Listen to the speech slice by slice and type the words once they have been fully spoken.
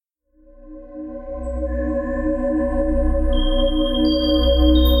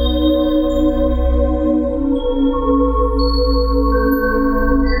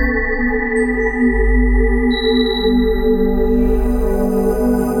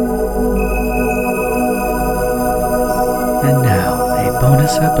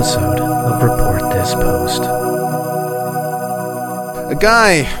this episode of Report This Post. A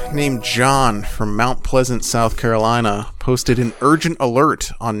guy named John from Mount Pleasant, South Carolina, posted an urgent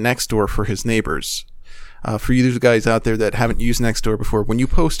alert on Nextdoor for his neighbors. For you guys out there that haven't used Nextdoor before, when you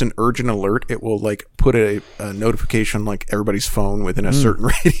post an urgent alert, it will put a notification on everybody's phone within a certain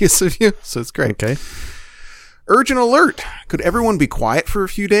radius of you. So it's great. Okay. Urgent alert. Could everyone be quiet for a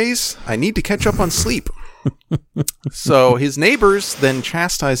few days? I need to catch up on sleep. So his neighbors then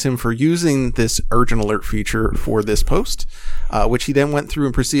chastise him for using this urgent alert feature for this post, which he then went through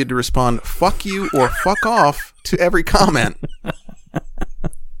and proceeded to respond, "Fuck you" or "fuck off" to every comment.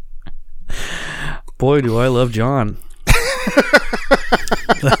 Boy, do I love John.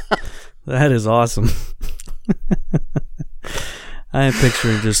 That is awesome. I am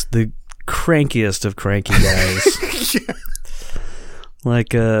picturing just the crankiest of cranky guys. Yeah.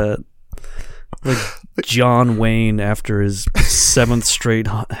 Like John Wayne after his 7th straight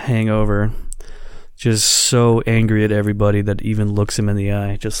hangover. Just so angry at everybody that even looks him in the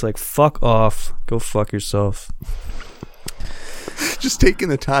eye. Just like, fuck off. Go fuck yourself. Just taking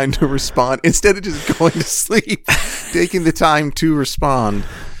the time to respond instead of just going to sleep. Taking the time to respond.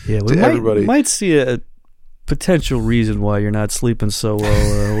 Yeah, we might see a potential reason why you're not sleeping so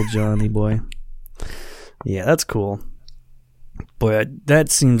well, old Johnny boy. Yeah, that's cool. Boy,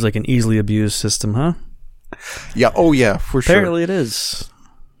 that seems like an easily abused system, huh? Yeah, oh yeah, for sure. Apparently it is.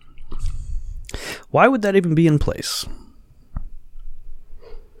 Why would that even be in place?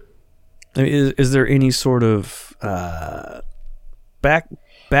 I mean, is there any sort of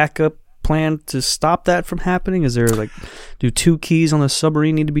backup plan to stop that from happening? Is there do 2 keys on the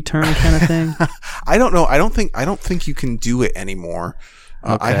submarine need to be turned kind of thing? I don't know. I don't think you can do it anymore.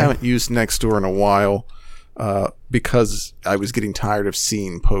 Okay. I haven't used Nextdoor in a while because I was getting tired of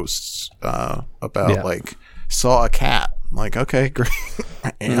seeing posts about saw a cat. I'm like, okay, great.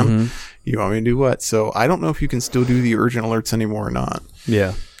 I am. Mm-hmm. You want me to do what? So I don't know if you can still do the urgent alerts anymore or not.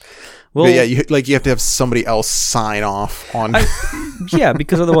 Yeah. Well, but yeah, you have to have somebody else sign off on. Yeah,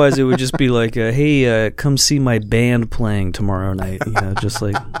 because otherwise it would just be like, hey, come see my band playing tomorrow night. Just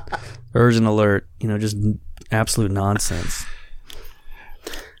like urgent alert. Just absolute nonsense.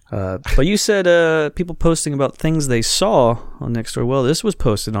 But you said people posting about things they saw on Nextdoor. Well, this was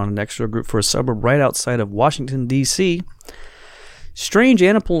posted on a Nextdoor group for a suburb right outside of Washington, D.C. Strange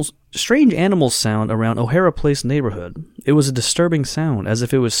animals sound around O'Hara Place neighborhood. It was a disturbing sound, as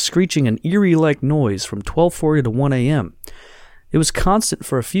if it was screeching an eerie-like noise from 12:40 to 1 a.m. It was constant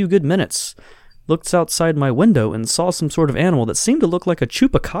for a few good minutes. Looked outside my window and saw some sort of animal that seemed to look like a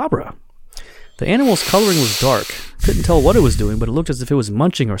chupacabra. The animal's coloring was dark. Couldn't tell what it was doing, but it looked as if it was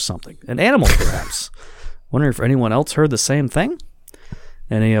munching or something. An animal, perhaps. Wondering if anyone else heard the same thing?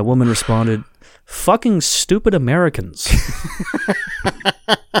 And a woman responded, "Fucking stupid Americans."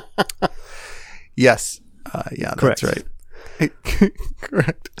 Yes. Yeah, correct. That's right.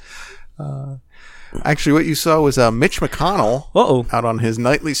 Correct. Actually, what you saw was Mitch McConnell out on his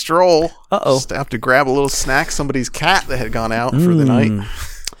nightly stroll. Just have to grab a little snack, somebody's cat that had gone out for the night.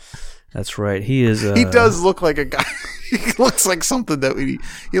 That's right. He is. He does look like a guy. He looks like something that would eat.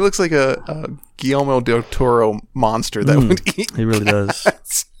 He looks like a Guillermo del Toro monster that would eat. He really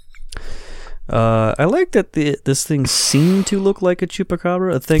does. I like that this thing seemed to look like a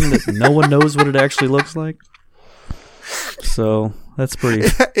chupacabra, a thing that no one knows what it actually looks like. So that's pretty.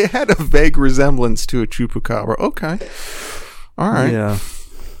 It had a vague resemblance to a chupacabra. Okay, all right. Yeah,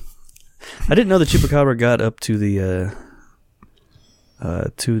 I didn't know the chupacabra got up to the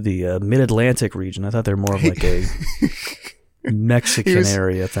mid-Atlantic region. I thought they were more of like a Mexican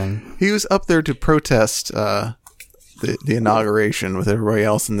area thing. He was up there to protest the inauguration with everybody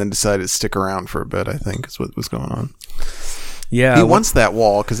else, and then decided to stick around for a bit. I think is what was going on. Yeah, he wants that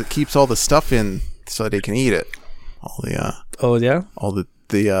wall because it keeps all the stuff in so they can eat it. All the all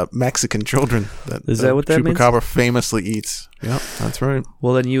the Mexican children that what that means? Chupacabra famously eats. Yeah, that's right.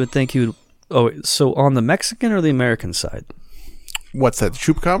 Well, then you would think he would. Oh, so on the Mexican or the American side? What's that? The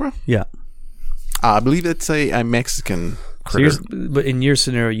Chupacabra? Yeah, I believe it's a Mexican critter. So but in your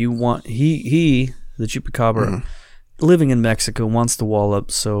scenario, you want the Chupacabra living in Mexico wants the wall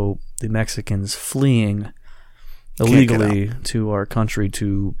up, so the Mexicans fleeing illegally to our country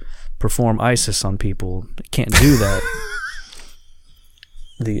to perform ISIS on people can't do that.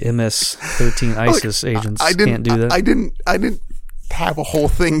 The MS-13 ISIS agents can't do that. I didn't have a whole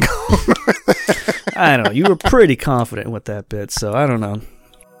thing going. I don't know. You were pretty confident with that bit, so I don't know.